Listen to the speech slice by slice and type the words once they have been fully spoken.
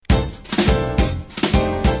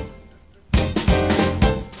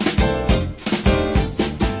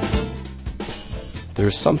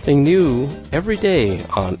There's something new every day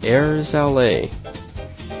on Airs LA.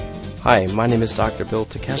 Hi, my name is Dr. Bill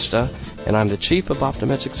Takeshita, and I'm the Chief of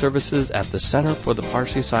Optometric Services at the Center for the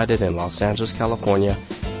Partially Sighted in Los Angeles, California,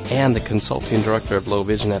 and the Consulting Director of Low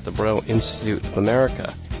Vision at the Braille Institute of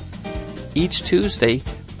America. Each Tuesday,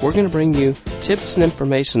 we're going to bring you tips and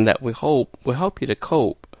information that we hope will help you to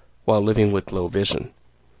cope while living with low vision.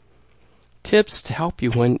 Tips to help you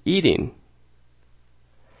when eating.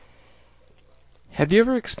 Have you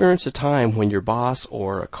ever experienced a time when your boss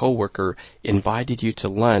or a coworker invited you to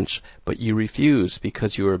lunch, but you refused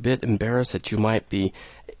because you were a bit embarrassed that you might be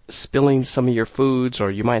spilling some of your foods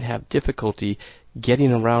or you might have difficulty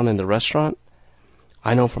getting around in the restaurant?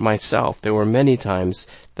 I know for myself there were many times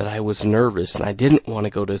that I was nervous and I didn't want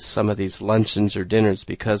to go to some of these luncheons or dinners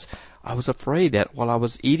because I was afraid that while I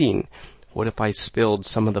was eating, what if I spilled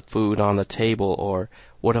some of the food on the table, or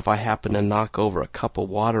what if I happened to knock over a cup of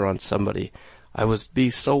water on somebody? I would be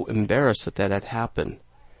so embarrassed that had happened.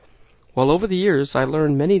 Well, over the years, I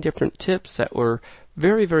learned many different tips that were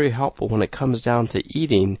very, very helpful when it comes down to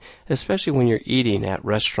eating, especially when you're eating at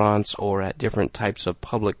restaurants or at different types of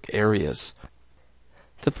public areas.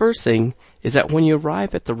 The first thing is that when you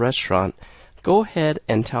arrive at the restaurant, go ahead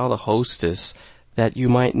and tell the hostess that you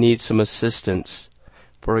might need some assistance.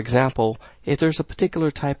 For example, if there's a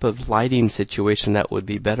particular type of lighting situation that would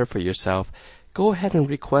be better for yourself, go ahead and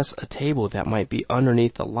request a table that might be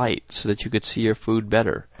underneath the light so that you could see your food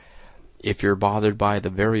better. If you're bothered by the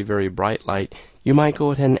very, very bright light, you might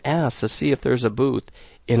go ahead and ask to see if there's a booth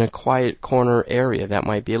in a quiet corner area that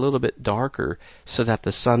might be a little bit darker so that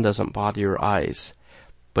the sun doesn't bother your eyes.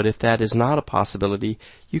 But if that is not a possibility,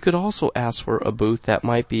 you could also ask for a booth that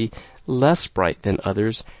might be less bright than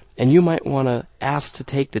others, and you might want to ask to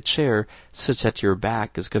take the chair such that your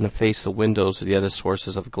back is going to face the windows or the other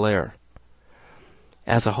sources of glare.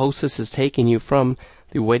 As a hostess is taking you from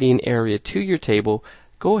the waiting area to your table,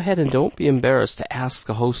 go ahead and don't be embarrassed to ask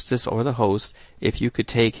the hostess or the host if you could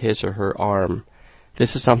take his or her arm.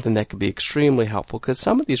 This is something that could be extremely helpful because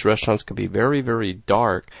some of these restaurants could be very, very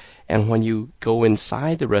dark, and when you go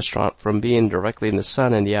inside the restaurant from being directly in the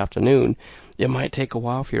sun in the afternoon, it might take a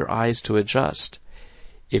while for your eyes to adjust.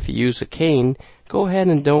 If you use a cane, go ahead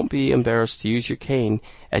and don't be embarrassed to use your cane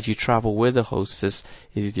as you travel with the hostess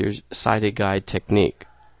with your sighted guide technique.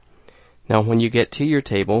 Now, when you get to your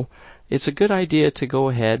table, it's a good idea to go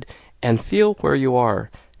ahead and feel where you are.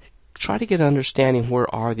 Try to get an understanding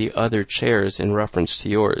where are the other chairs in reference to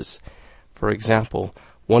yours. For example,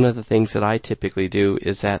 one of the things that I typically do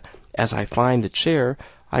is that as I find the chair,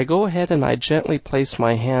 I go ahead and I gently place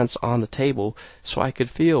my hands on the table so I could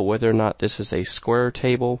feel whether or not this is a square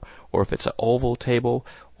table, or if it's an oval table,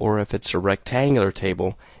 or if it's a rectangular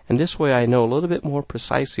table, and this way I know a little bit more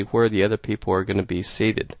precisely where the other people are going to be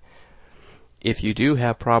seated. If you do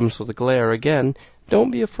have problems with the glare, again, don't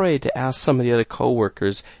be afraid to ask some of the other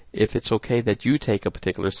coworkers if it's okay that you take a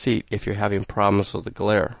particular seat if you're having problems with the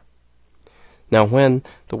glare. Now, when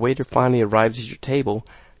the waiter finally arrives at your table,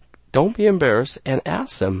 don't be embarrassed and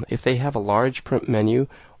ask them if they have a large print menu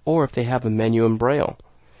or if they have a menu in Braille.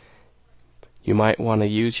 You might want to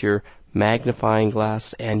use your magnifying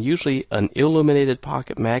glass, and usually an illuminated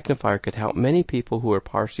pocket magnifier could help many people who are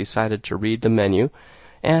partially sighted to read the menu.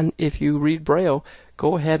 And if you read Braille,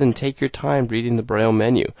 go ahead and take your time reading the Braille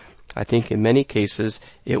menu. I think in many cases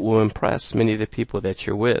it will impress many of the people that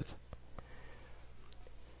you're with.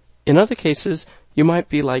 In other cases, you might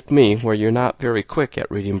be like me, where you're not very quick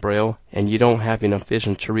at reading Braille and you don't have enough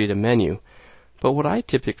vision to read a menu. But what I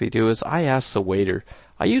typically do is I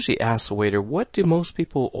usually ask the waiter, what do most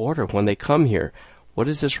people order when they come here? What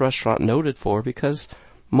is this restaurant noted for? Because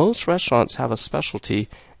most restaurants have a specialty,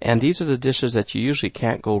 and these are the dishes that you usually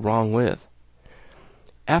can't go wrong with.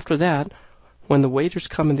 After that, when the waiters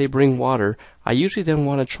come and they bring water, I usually then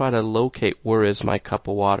want to try to locate where is my cup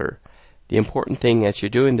of water. The important thing as you're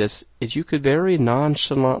doing this is you could very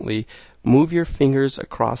nonchalantly move your fingers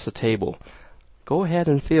across the table. Go ahead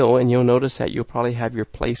and feel, and you'll notice that you'll probably have your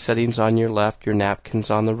place settings on your left, your napkins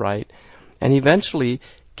on the right, and eventually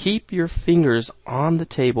keep your fingers on the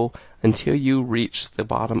table until you reach the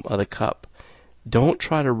bottom of the cup. Don't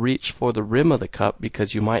try to reach for the rim of the cup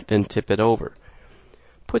because you might then tip it over.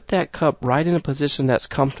 Put that cup right in a position that's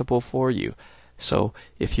comfortable for you. So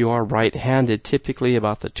if you are right-handed, typically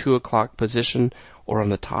about the 2 o'clock position or on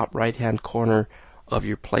the top right-hand corner of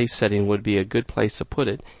your place setting would be a good place to put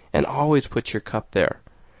it, and always put your cup there.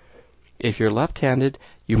 If you're left-handed,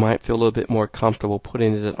 you might feel a little bit more comfortable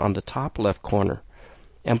putting it on the top left corner.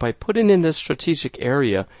 And by putting in this strategic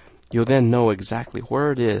area, you'll then know exactly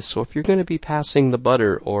where it is. So if you're going to be passing the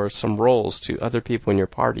butter or some rolls to other people in your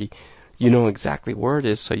party, you know exactly where it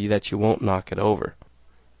is so that you won't knock it over.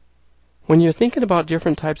 When you're thinking about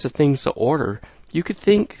different types of things to order, you could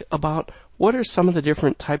think about what are some of the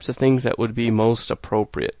different types of things that would be most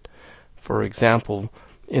appropriate. For example,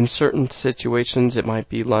 in certain situations it might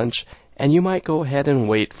be lunch, and you might go ahead and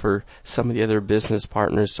wait for some of the other business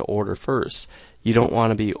partners to order first. You don't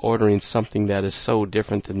want to be ordering something that is so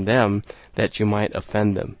different than them that you might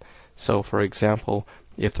offend them. So, for example,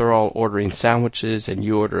 if they're all ordering sandwiches and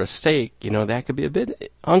you order a steak, that could be a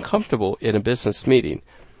bit uncomfortable in a business meeting.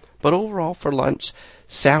 But overall, for lunch,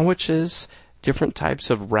 sandwiches, different types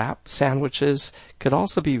of wrap sandwiches could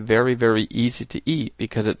also be very, very easy to eat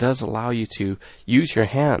because it does allow you to use your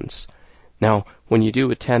hands. Now, when you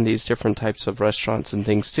do attend these different types of restaurants and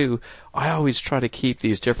things too, I always try to keep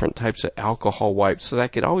these different types of alcohol wipes so that I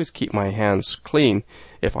could always keep my hands clean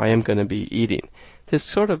if I am going to be eating. This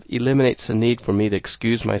sort of eliminates the need for me to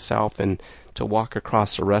excuse myself and to walk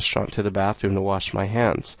across the restaurant to the bathroom to wash my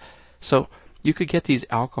hands. So you could get these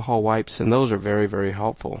alcohol wipes, and those are very, very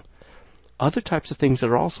helpful. Other types of things that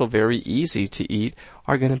are also very easy to eat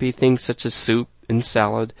are going to be things such as soup and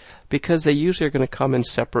salad, because they usually are going to come in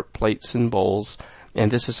separate plates and bowls, and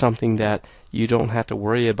this is something that you don't have to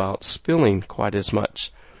worry about spilling quite as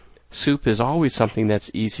much. Soup is always something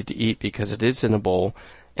that's easy to eat because it is in a bowl,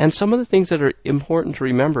 and some of the things that are important to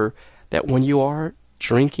remember that when you are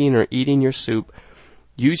drinking or eating your soup,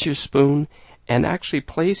 use your spoon and actually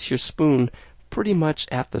place your spoon pretty much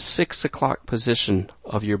at the 6 o'clock position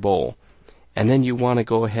of your bowl. And then you want to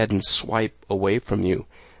go ahead and swipe away from you.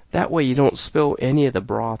 That way you don't spill any of the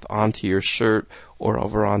broth onto your shirt or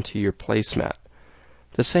over onto your placemat.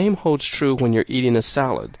 The same holds true when you're eating a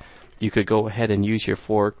salad. You could go ahead and use your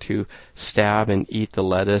fork to stab and eat the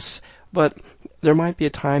lettuce, but there might be a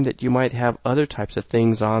time that you might have other types of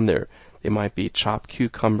things on there. They might be chopped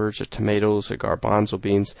cucumbers or tomatoes or garbanzo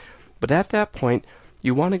beans. But at that point,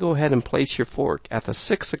 you want to go ahead and place your fork at the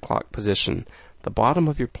 6 o'clock position, the bottom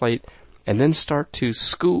of your plate, and then start to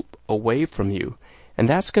scoop away from you. And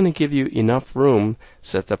that's going to give you enough room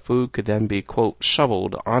so that the food could then be, quote,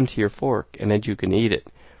 shoveled onto your fork, and then you can eat it.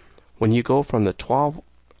 When you go from the 12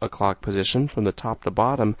 o'clock position, from the top to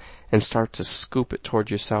bottom, and start to scoop it toward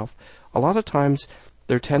yourself, a lot of times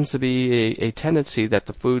there tends to be a tendency that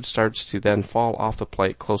the food starts to then fall off the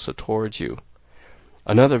plate closer towards you.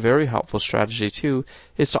 Another very helpful strategy, too,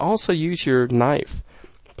 is to also use your knife.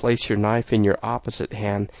 Place your knife in your opposite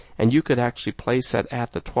hand, and you could actually place that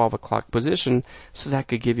at the 12 o'clock position, so that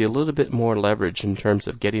could give you a little bit more leverage in terms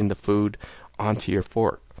of getting the food onto your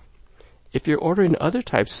fork. If you're ordering other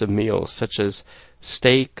types of meals, such as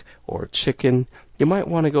steak or chicken, you might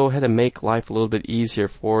want to go ahead and make life a little bit easier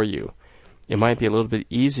for you. It might be a little bit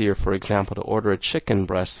easier, for example, to order a chicken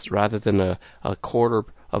breast rather than a quarter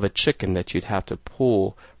of a chicken that you'd have to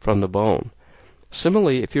pull from the bone.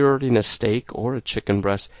 Similarly, if you're ordering a steak or a chicken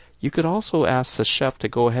breast, you could also ask the chef to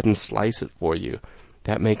go ahead and slice it for you.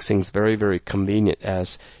 That makes things very, very convenient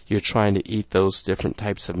as you're trying to eat those different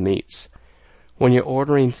types of meats. When you're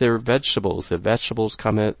ordering their vegetables, if vegetables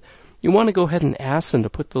come in, you want to go ahead and ask them to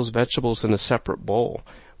put those vegetables in a separate bowl.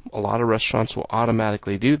 A lot of restaurants will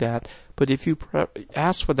automatically do that, but if you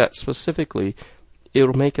ask for that specifically,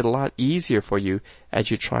 it'll make it a lot easier for you as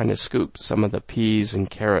you're trying to scoop some of the peas and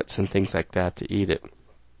carrots and things like that to eat it.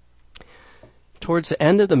 Towards the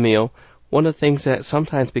end of the meal, one of the things that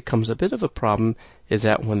sometimes becomes a bit of a problem is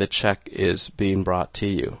that when the check is being brought to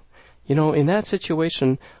you. In that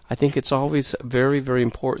situation, I think it's always very, very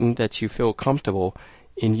important that you feel comfortable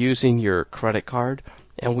in using your credit card.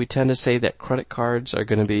 And we tend to say that credit cards are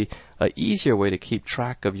going to be an easier way to keep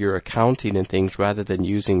track of your accounting and things rather than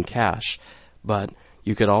using cash. But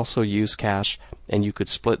you could also use cash, and you could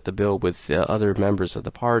split the bill with the other members of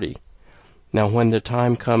the party. Now, when the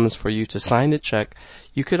time comes for you to sign the check,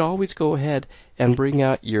 you could always go ahead and bring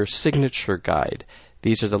out your signature guide.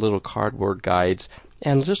 These are the little cardboard guides,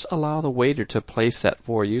 and just allow the waiter to place that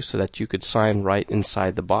for you so that you could sign right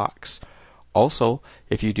inside the box. Also,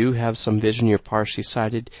 if you do have some vision, you're partially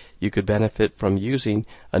sighted, you could benefit from using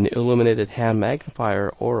an illuminated hand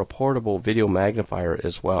magnifier or a portable video magnifier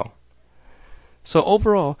as well. So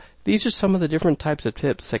overall, these are some of the different types of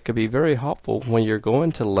tips that could be very helpful when you're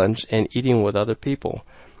going to lunch and eating with other people.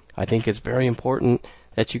 I think it's very important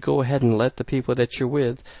that you go ahead and let the people that you're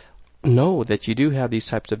with know that you do have these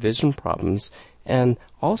types of vision problems, and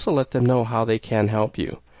also let them know how they can help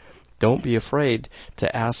you. Don't be afraid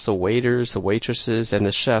to ask the waiters, the waitresses, and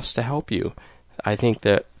the chefs to help you. I think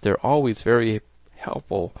that they're always very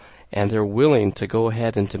helpful, and they're willing to go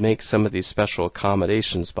ahead and to make some of these special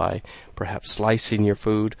accommodations by perhaps slicing your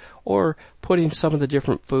food or putting some of the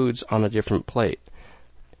different foods on a different plate.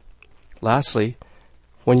 Lastly,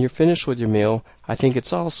 when you're finished with your meal, I think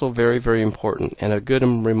it's also very, very important and a good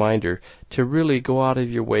reminder to really go out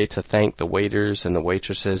of your way to thank the waiters and the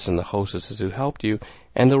waitresses and the hostesses who helped you,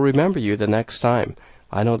 and they'll remember you the next time.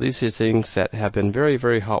 I know these are things that have been very,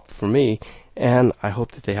 very helpful for me, and I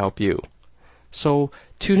hope that they help you. So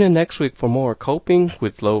tune in next week for more Coping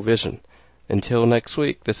with Low Vision. Until next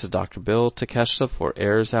week, this is Dr. Bill Takeshita for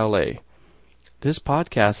AIRS LA. This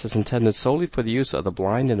podcast is intended solely for the use of the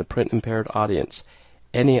blind and the print-impaired audience.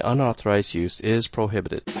 Any unauthorized use is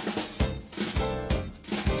prohibited.